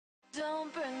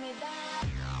Don't bring me down.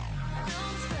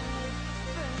 Don't bring me,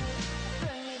 don't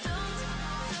bring me down.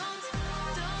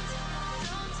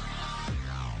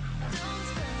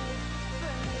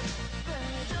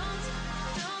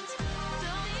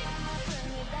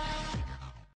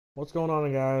 What's going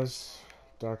on, guys?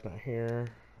 Dark Knight here,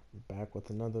 back with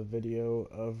another video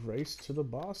of Race to the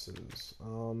Bosses.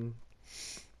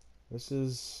 This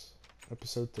is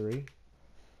episode 3.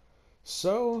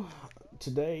 So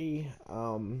today,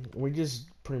 we just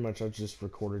pretty much I just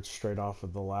recorded straight off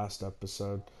of the last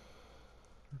episode,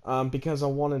 because I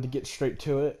wanted to get straight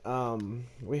to it.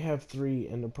 We have 3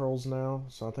 Ender Pearls now,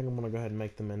 so I think I'm gonna go ahead and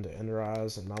make them into Ender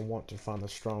Eyes, and I want to find the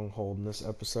stronghold in this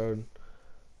episode.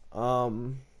 Off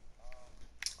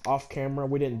camera,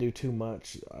 we didn't do too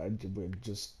much. We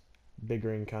just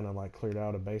Biggering kind of like cleared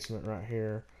out a basement right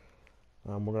here.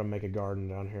 We're gonna make a garden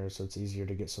down here so it's easier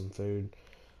to get some food.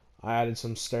 I added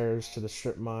some stairs to the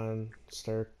strip mine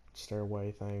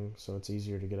stairway thing, so it's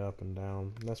easier to get up and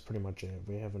down. That's pretty much it.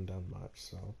 We haven't done much,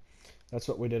 so that's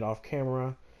what we did off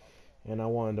camera. And I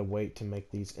wanted to wait to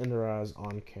make these Ender Eyes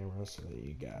on camera so that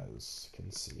you guys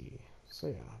can see. So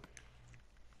yeah.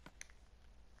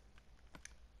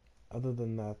 Other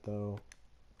than that, though,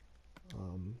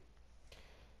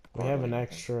 we have an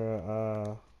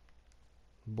extra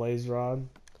blaze rod,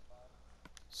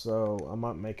 so I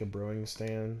might make a brewing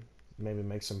stand, maybe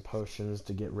make some potions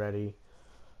to get ready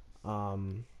for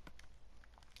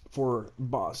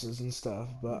bosses and stuff.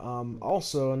 But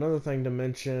also another thing to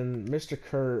mention, Mr.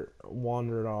 Kurt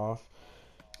wandered off,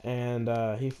 and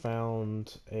he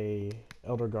found a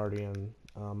Elder Guardian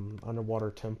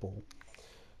underwater temple.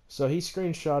 So he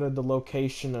screenshotted the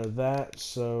location of that,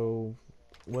 so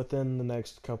within the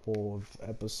next couple of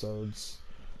episodes,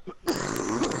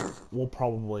 we'll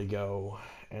probably go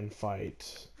and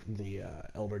fight the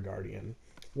Elder Guardian.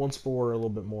 Once we're a little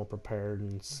bit more prepared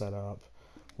and set up,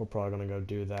 we're probably going to go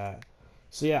do that.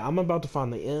 So yeah, I'm about to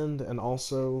find the end, and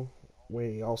also,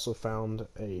 we also found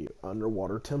a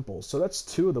underwater temple. So that's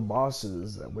 2 of the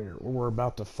bosses that we're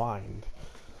about to find,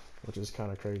 which is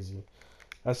kind of crazy.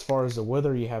 As far as the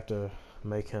Wither, you have to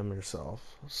make him yourself.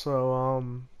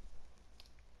 So,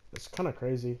 it's kind of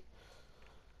crazy.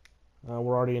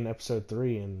 We're already in episode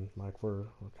 3, and like we're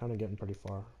kind of getting pretty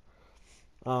far.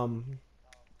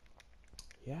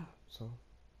 Yeah. So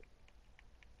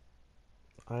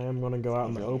I am gonna go out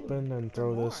in the open and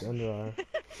throw this Ender Eye.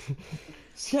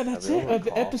 Yeah, that's it.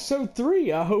 Episode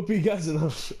 3. I hope you guys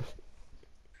know.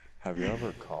 Have you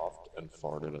ever coughed and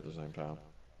farted at the same time?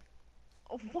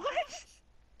 What?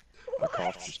 I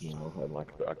coughed just now, and like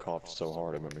I coughed so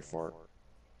hard it made me fart.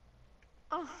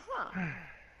 How'd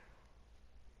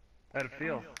it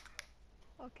feel?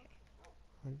 Okay.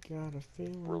 I got a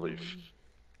feeling. Relief.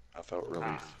 I felt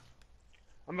relief.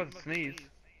 I'm about to sneeze.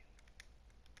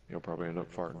 You'll probably end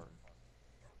up farting.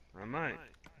 I might.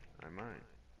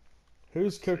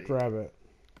 Who's cooked rabbit?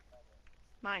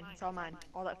 Mine. It's all mine.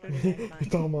 All that food is mine.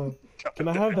 It's all mine. Can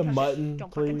I have the mutton,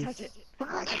 Don't fucking please? touch it. Don't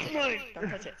touch it. Don't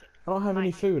touch it. I don't have any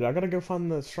Mine. food. I gotta go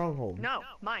find the stronghold. No,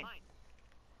 mine.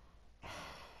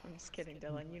 I'm just kidding,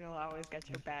 Dylan. You know I always got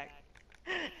your back.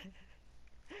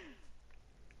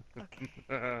 Okay.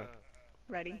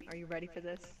 Ready? Are you ready for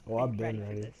this? Oh, Are I've you been for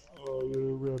ready. this? Oh,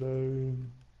 you're ready.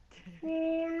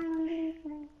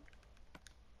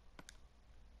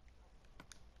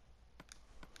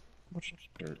 How much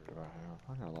dirt do I have?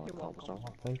 I got a lot of You're welcome.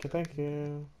 cobblestone. Thank you, thank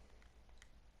you.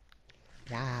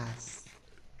 Yes.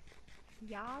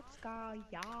 Yatska,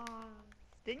 yas.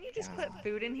 Didn't you just put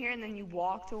food in here and then you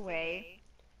walked away?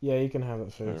 Yeah, you can have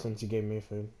it food Yeah. since you gave me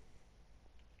food.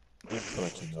 That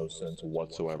makes no sense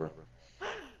whatsoever.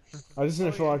 I just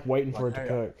didn't feel like waiting for it to Hey,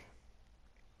 cook.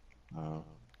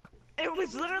 It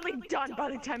was literally done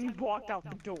by the time you walked out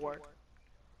the door.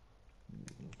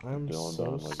 I'm Dylan so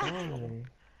done, like- sorry.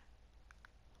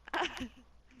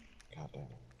 God damn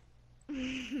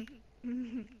it.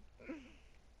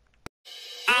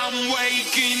 I'm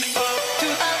waking up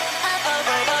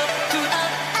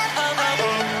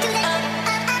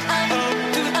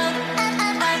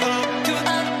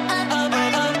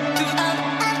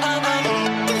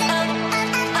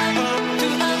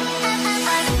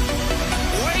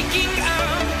waking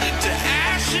up to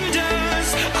ash and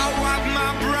dust. I wipe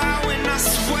my brow and I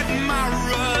sweat my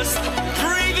rust.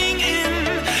 Breathing in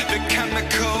the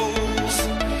chemicals.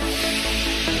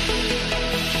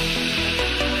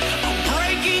 I'm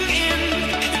breaking in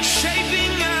and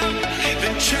shaping up.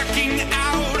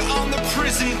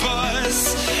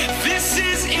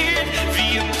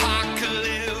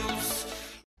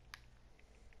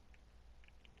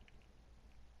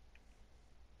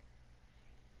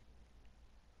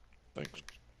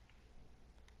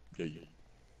 Yeah.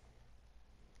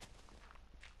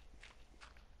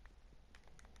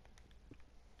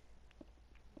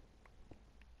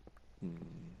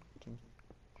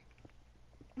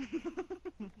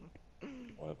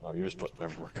 What? Oh, you just put them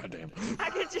everywhere. Goddamn. I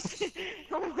could just.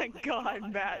 Oh my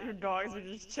god, Matt, your dogs are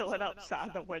just chilling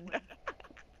outside the window.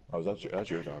 Oh, that's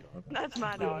your dog. Okay. That's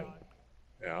my dog.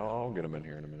 Yeah, I'll get him in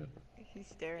here in a minute. He's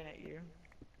staring at you.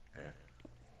 Yeah.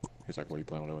 He's like, what are you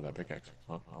planning on doing with that pickaxe?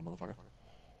 Huh? Oh, motherfucker.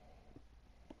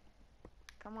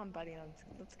 Come on, buddy.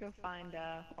 Let's go find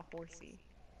a horsey.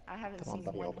 I haven't Come on, seen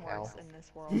buddy, one old pal. horse in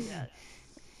this world yet.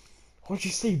 What'd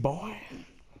you see, boy?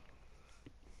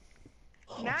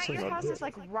 Matt, so your not house good. is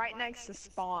like right next to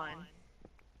spawn.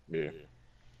 Yeah.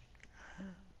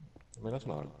 I mean, that's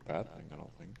not a bad thing, I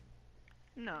don't think.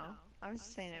 No, I was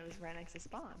just saying it was right next to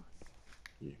spawn.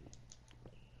 Yeah.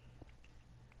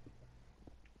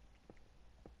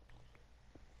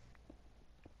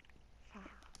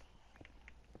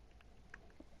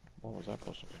 What was that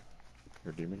supposed to be?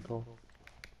 Your demon call?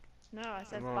 No, I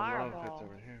said I'm on lava pits fireball.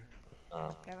 over here.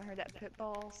 Oh. You haven't heard that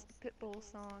Pitbull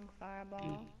song,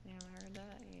 Fireball? You haven't heard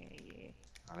that? Yeah.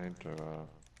 I need to,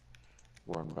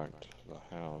 run back to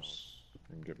the house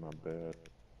and get my bed.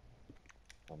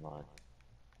 And like,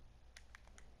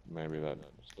 maybe that's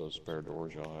those spare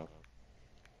doors y'all have.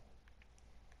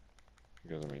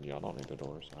 Because, I mean, y'all don't need the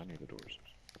doors. I need the doors.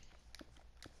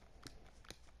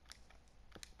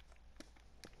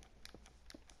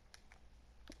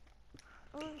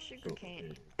 Oh, sugar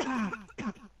cane. God,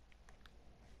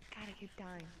 I keep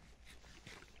dying.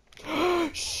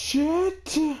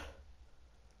 Shit!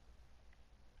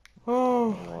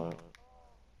 Oh, What?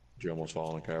 Did you almost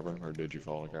fall in a cavern, or did you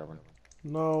fall in a cavern?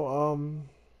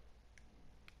 no,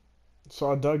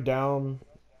 so I dug down,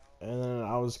 and then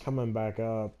I was coming back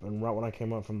up, and right when I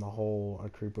came up from the hole, a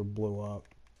creeper blew up.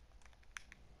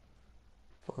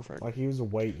 Perfect. Like he was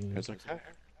waiting. It's like, hey.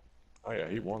 Oh yeah,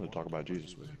 he wanted to talk about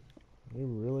Jesus with you. He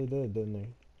really did, didn't he?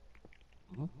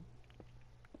 Mm-hmm.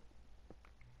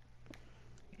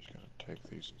 Just gonna take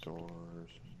these doors,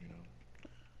 you know.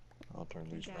 I'll turn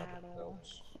these rapid Gaddle.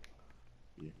 belts.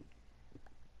 Yeah.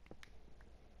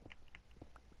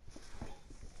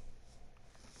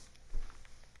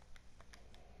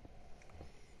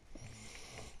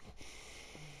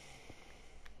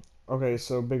 Okay,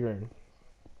 so Big Ring.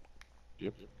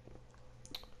 Yep.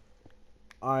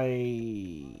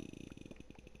 I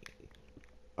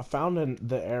found in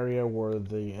the area where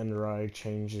the Ender Eye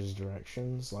changes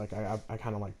directions. Like I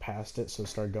kind of like passed it, so it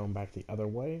started going back the other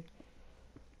way.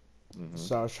 Mm-hmm.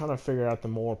 So I was trying to figure out the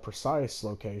more precise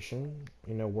location,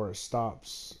 you know, where it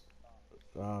stops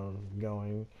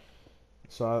going.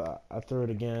 So I threw it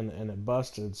again and it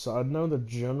busted. So I know the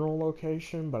general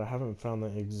location, but I haven't found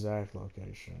the exact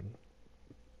location.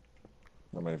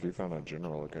 I mean, if you found a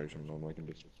general location, then we can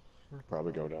just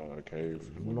probably go down a cave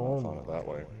and we might find it Normally. that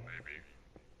way, maybe.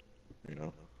 You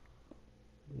know?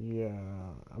 Yeah,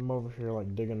 I'm over here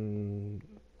like digging.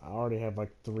 I already have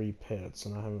like 3 pits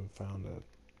and I haven't found it.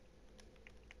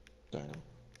 Damn.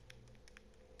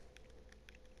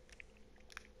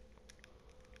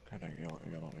 God dang, y'all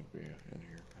don't need to be in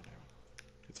here. God damn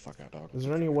it. Get the fuck out, dog. Is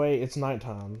there any way it's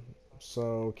nighttime?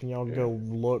 So can y'all Yeah. go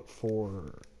look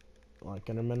for like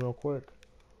Enderman real quick?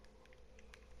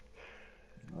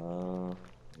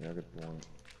 Yeah, good point.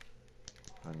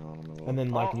 Hang on, I'm gonna look. And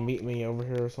then like meet me over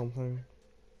here or something?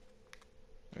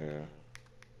 Yeah.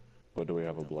 But do we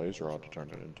have a blaze rod to turn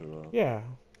it into a... Yeah.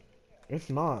 If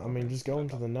not, I mean, Okay. just go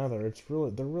into the nether.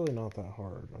 They're really not that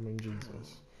hard. I mean,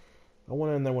 Jesus. I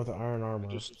went in there with the iron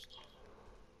armor.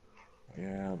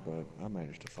 Yeah, but I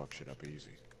managed to fuck shit up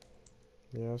easy.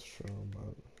 Yeah, that's true,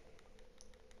 but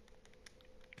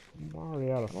I'm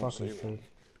already out of I don't fucking see food. one.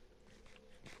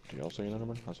 Do y'all see an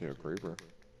Enderman? I see a creeper.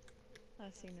 I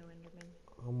see no Enderman.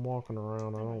 I'm walking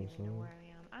around. I I don't don't even see know him. where I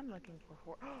am. I'm looking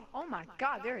for Oh my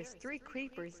god, there is 3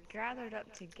 creepers gathered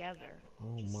up together.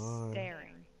 Oh Just my.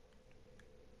 staring.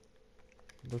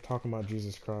 They're talking about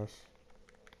Jesus Christ.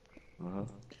 Uh-huh.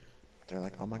 They're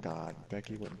like, oh my god,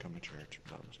 Becky wouldn't come to church.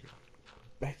 No, I'm just kidding.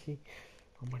 Becky.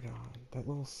 Oh my god. That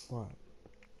little slut.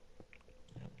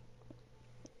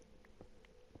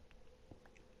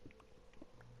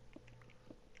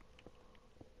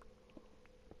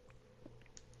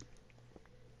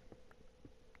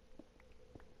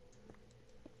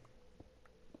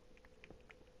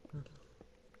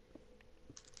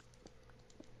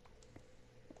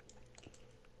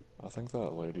 I think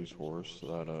that lady's horse,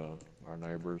 that, our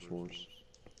neighbor's horse,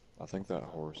 I think that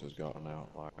horse has gotten out,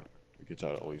 like, it gets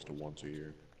out at least once a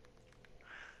year.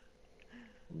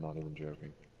 I'm not even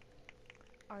joking.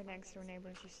 Our next door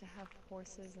neighbors used to have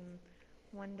horses, and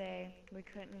one day we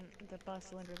couldn't, the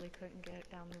bus literally couldn't get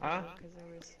down the Huh? road because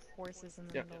there was horses in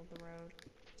the Yep. middle of the road.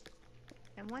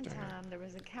 And one time there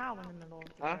was a cow in the middle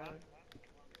of the Huh? road.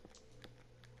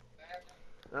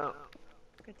 Oh,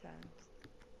 Good times.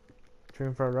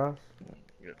 Chicken fried rice?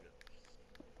 good.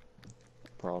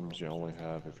 Problems you only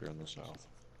have if you're in the South.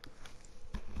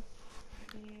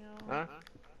 Huh?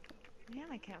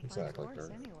 Man, I can't Exactly, find horse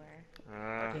Kurt. anywhere.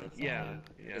 Can't Yeah, find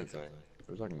yeah. Anything.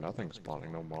 There's like nothing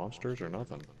spawning, no monsters or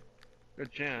nothing.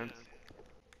 Good chance.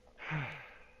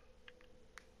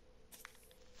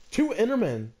 2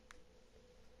 Endermen!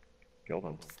 Kill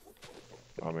them.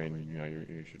 I mean, you know,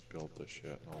 you should build this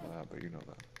shit and all that, but you know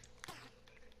that.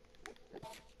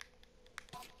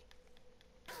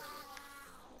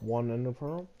 1 ender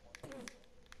pearl?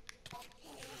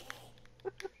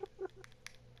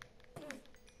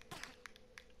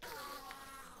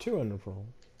 Two ender pearl.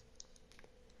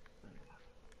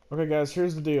 Okay, guys,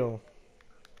 here's the deal.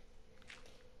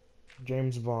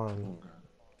 James Bond.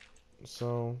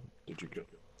 So, Did you kill?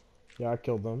 yeah, I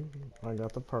killed them. I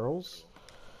got the pearls.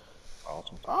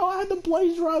 Awesome. Oh, I had the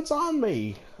blaze rods on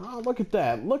me. Oh, look at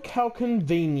that. Look how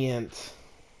convenient.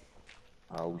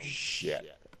 Oh shit.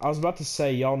 I was about to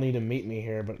say y'all need to meet me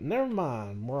here, but never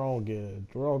mind. We're all good.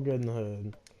 We're all good in the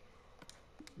hood.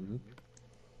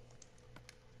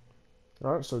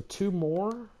 Alright, so 2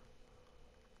 more.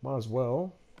 Might as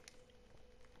well.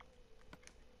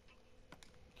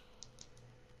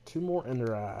 2 more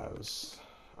ender eyes.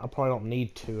 I probably don't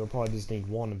need 2. I probably just need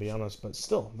 1 to be honest, but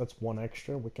still, that's 1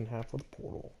 extra we can have for the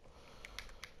portal.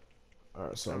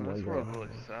 Alright, so I'm This gonna world go.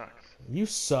 really sucks. You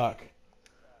suck.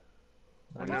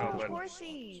 I No, know, but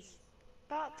horsies!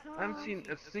 About time. I haven't seen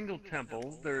a single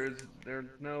temple. There's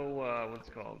no what's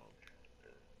it called?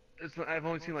 I've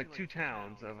only seen like 2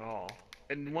 towns of all,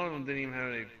 and one of them didn't even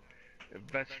have any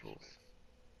vegetables.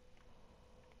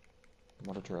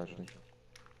 What a tragedy.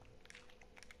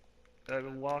 I've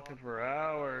been walking for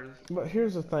hours. But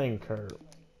here's the thing, Kurt.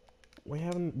 We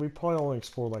probably only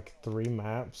explored like 3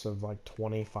 maps of like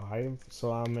 25.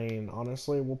 So I mean,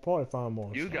 honestly, we'll probably find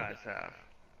more You stuff. guys have.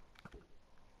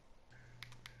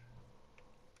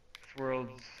 This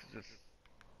world's just,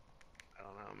 I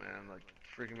don't know, man, like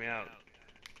freaking me out.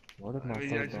 Where did my I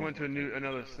mean, I third just went to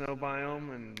another snow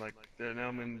biome, and like now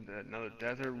I'm in another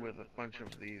desert with a bunch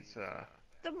of these.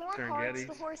 The more hearts the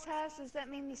Serengetis. horse has, does that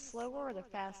mean the slower or the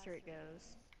faster it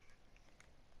goes?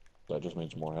 That just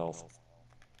means more health.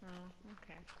 Oh,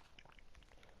 okay.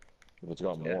 If it's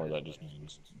got more, that just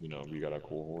means, you know, you got a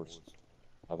cool horse.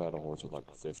 I've had a horse with like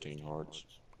 15 hearts.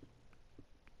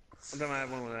 One time I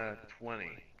had one with 20.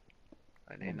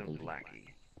 I named him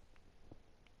Blackie.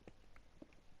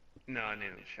 No, I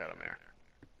named him Shadowmare.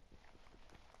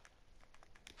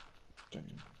 Damn.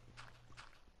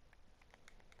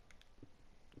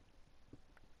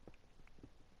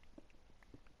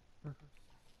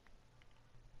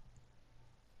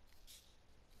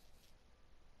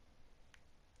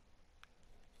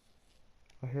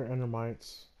 I hear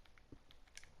endermites.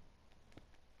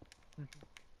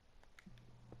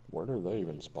 Where do they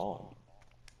even spawn?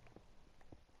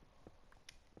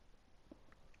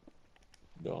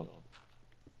 Done.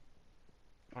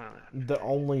 Finally. The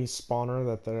only spawner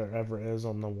that there ever is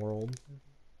on the world.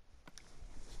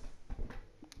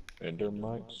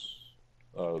 Endermites?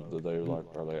 Do they like,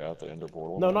 are they at the ender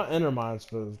portal? No, not endermites,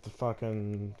 but the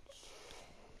fucking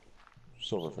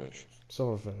Silverfish.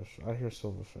 silverfish. I hear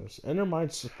silverfish.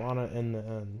 Endermites spawn it in the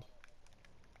end.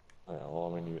 Yeah,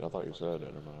 well, I mean, I thought you said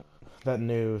endermite. That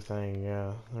new thing,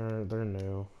 yeah, they're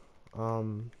new. Yeah,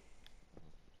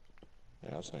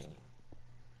 I've seen them.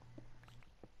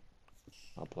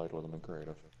 I played with them in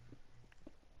creative.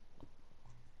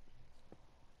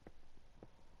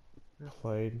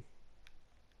 Played.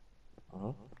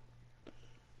 Uh-huh.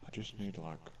 I just need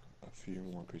like a few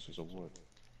more pieces of wood.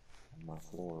 My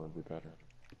floor would be better.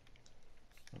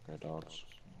 Okay, dogs.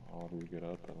 All of you get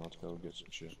up and let's go get some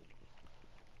shit.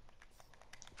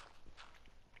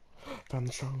 Found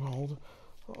the stronghold.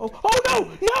 Oh, oh no!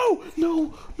 No!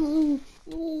 No! No!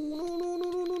 No! No!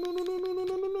 No! No! No! No! No! No!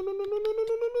 No! No! No! No! No!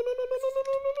 No!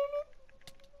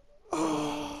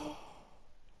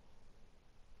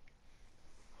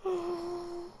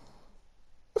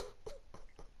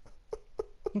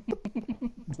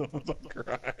 No! I'm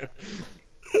crying.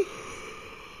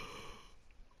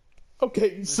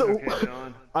 Okay, so Okay,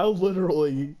 John.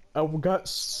 I got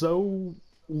so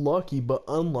lucky but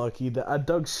unlucky that I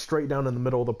dug straight down in the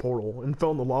middle of the portal and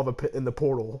fell in the lava pit in the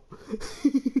portal.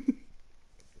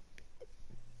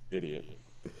 Idiot.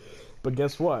 But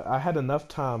guess what? I had enough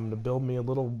time to build me a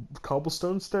little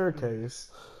cobblestone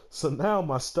staircase. So now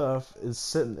my stuff is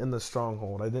sitting in the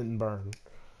stronghold. I didn't burn.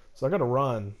 So I gotta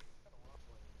run.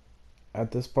 At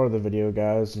this part of the video,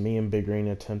 guys, me and Big Green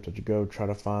attempted to go try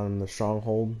to find the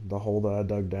stronghold, the hole that I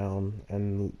dug down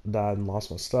and died and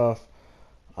lost my stuff.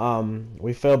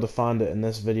 We failed to find it in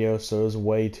this video, so it was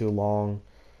way too long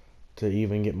to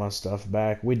even get my stuff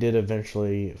back. We did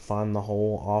eventually find the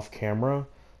hole off camera,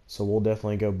 so we'll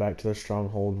definitely go back to the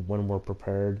stronghold when we're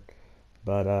prepared.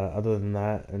 But other than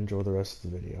that, enjoy the rest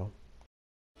of the video.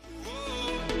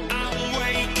 I'm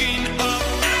waking up.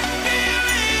 I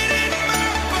feel it in my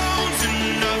bones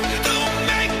enough to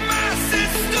make my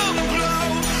system blow.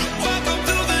 Welcome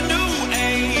to the new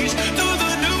age, to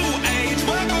the new age.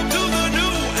 Welcome to the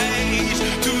new age,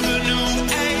 to the new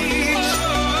age.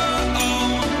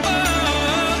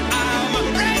 I'm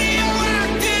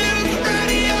radioactive,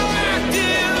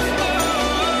 radioactive.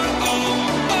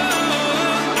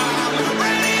 I'm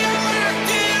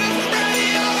radioactive,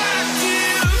 radioactive.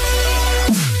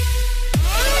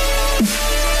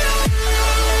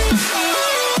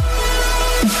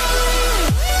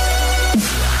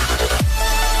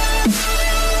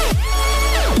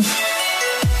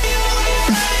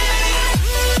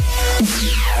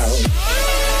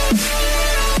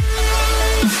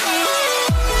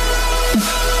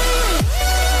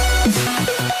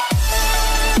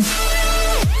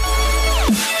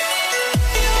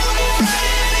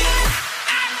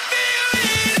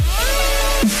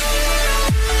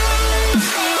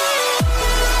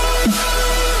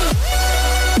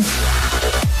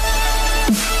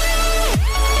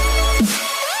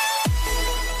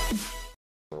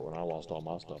 When I lost all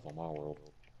my stuff on my world.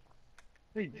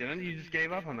 Hey, didn't you just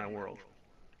gave up on that world?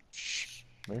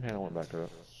 Me and Hannah went back to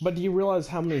it. But do you realize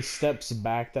how many steps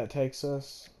back that takes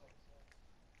us?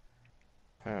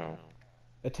 How?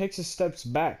 It takes us steps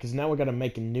back, because now we gotta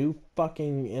make a new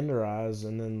fucking Ender Eyes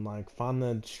and then, like, find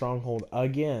the stronghold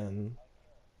again.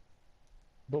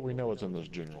 But we know it's in this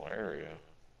general area.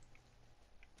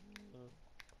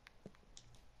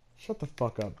 Shut the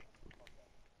fuck up.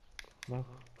 No.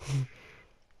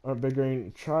 Alright, Big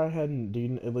Green, try ahead and do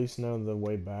you at least know the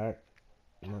way back?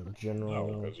 Like, general...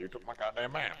 No, because you took my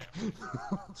goddamn map.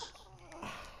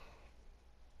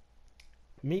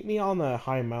 Meet me on the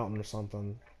high mountain or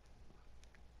something.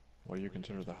 What do you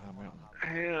consider the high mountain?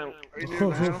 Hey, are you near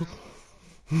the house?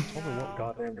 Tell me what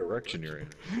goddamn direction you're in.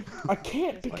 I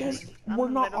can't because I'm we're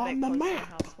a not little bit on the closer to map.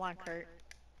 house. Why, Kurt?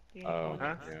 Do you need Oh,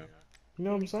 coordinates? yeah. You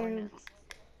know what I'm Do you need saying? coordinates?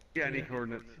 Yeah, I need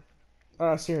coordinates.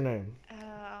 I see your name.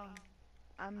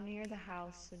 I'm near the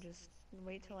house, so just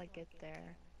wait till I get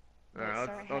there. Alright,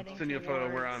 Start I'll heading send you a photo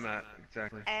where towards I'm at,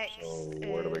 exactly. X So,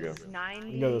 where do we go? is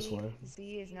 90. Go this way. Z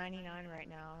is 99 right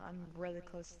now. I'm really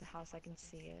close to the house. I can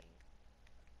see it.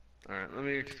 Alright, let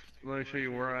me show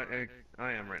you where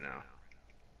I am right now.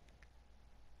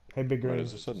 Hey, Big Wait, Green.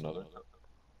 is this another?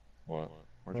 What?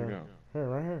 Where'd you go? Here,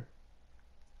 right here.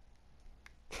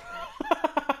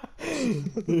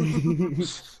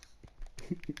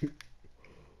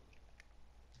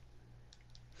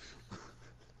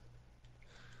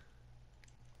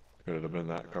 Could it have been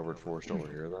that covered forest over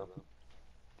here, though?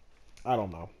 I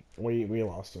don't know. We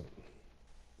lost it.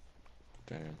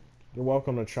 Damn. You're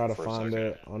welcome to try to For a find second.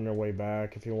 it on your way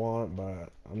back if you want, but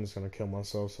I'm just gonna kill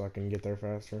myself so I can get there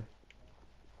faster.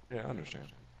 Yeah, I understand.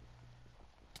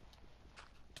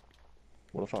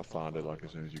 What if I find it, like,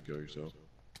 as soon as you kill yourself?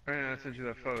 Alright, I sent you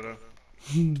that photo.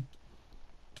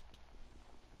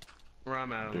 Where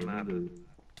I'm at on Do the you map. remember,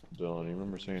 Dylan, you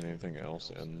remember seeing anything else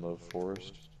in the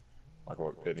forest? Like,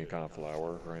 what, any kind of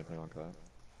flower or anything like that?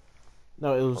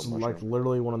 No, it was Or like mushroom.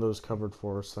 literally one of those covered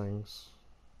forest things.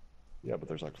 Yeah, but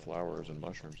there's like flowers and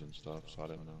mushrooms and stuff, so I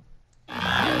didn't know.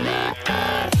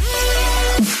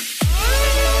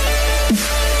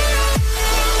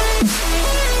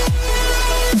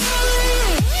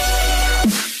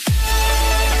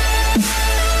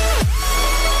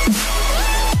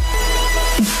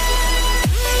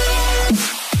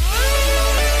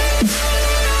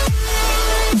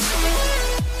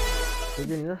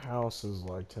 Figuring your house is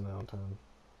like 10 out of 10.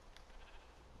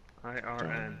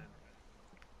 IRN.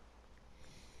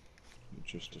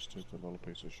 It's just a stupid little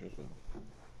piece of shit, though.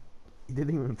 You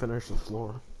didn't even finish the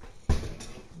floor.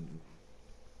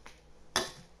 Did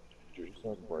you just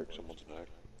like break someone's neck?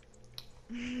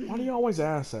 Why do you always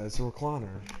ask that? It's a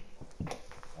recliner. I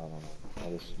don't know. I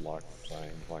just like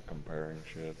saying, like comparing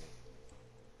shit.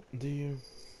 Do you?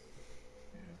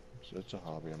 It's a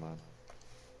hobby of mine.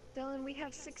 Dylan, we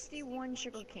have 61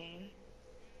 sugarcane.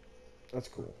 That's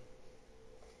cool.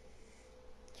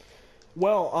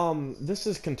 Well, this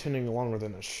is continuing longer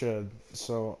than it should,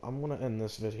 so I'm gonna end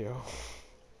this video.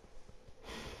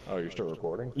 Oh, you're still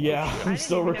recording? Yeah, Oh, shit. I I'm didn't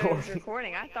still even know he was recording.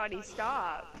 recording. I thought he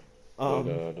stopped.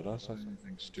 Did I say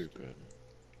anything stupid?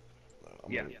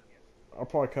 Yeah. I'll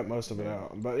probably cut most of it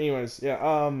out. But anyways,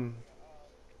 yeah,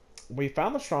 we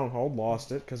found the stronghold,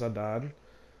 lost it because I died.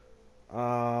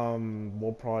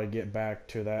 We'll probably get back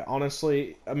to that.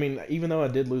 Honestly, I mean, even though I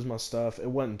did lose my stuff, it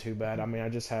wasn't too bad. I mean, I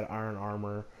just had iron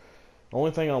armor. The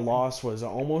only thing I lost was I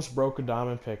almost broke a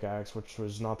diamond pickaxe, which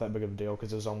was not that big of a deal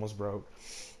because it was almost broke.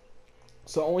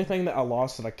 So the only thing that I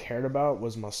lost that I cared about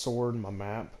was my sword and my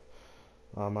map.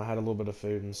 I had a little bit of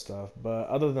food and stuff, but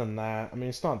other than that, I mean,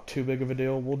 it's not too big of a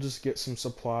deal. We'll just get some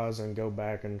supplies and go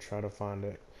back and try to find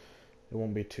it. It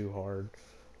won't be too hard.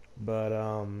 But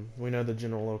we know the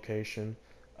general location.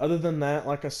 Other than that,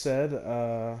 like I said,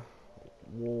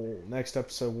 next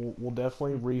episode we'll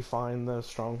definitely refine the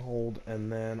stronghold, and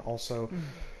then also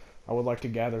I would like to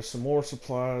gather some more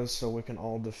supplies so we can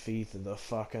all defeat the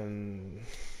fucking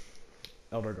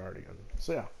Elder Guardian.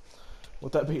 So yeah,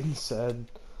 with that being said,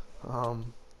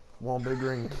 while Big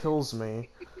Ring kills me,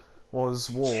 was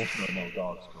Wolf. No,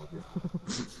 dogs killed you.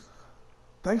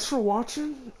 Thanks for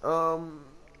watching.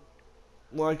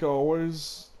 Like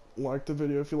always, like the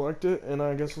video if you liked it, and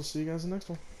I guess we'll see you guys in the next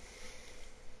one.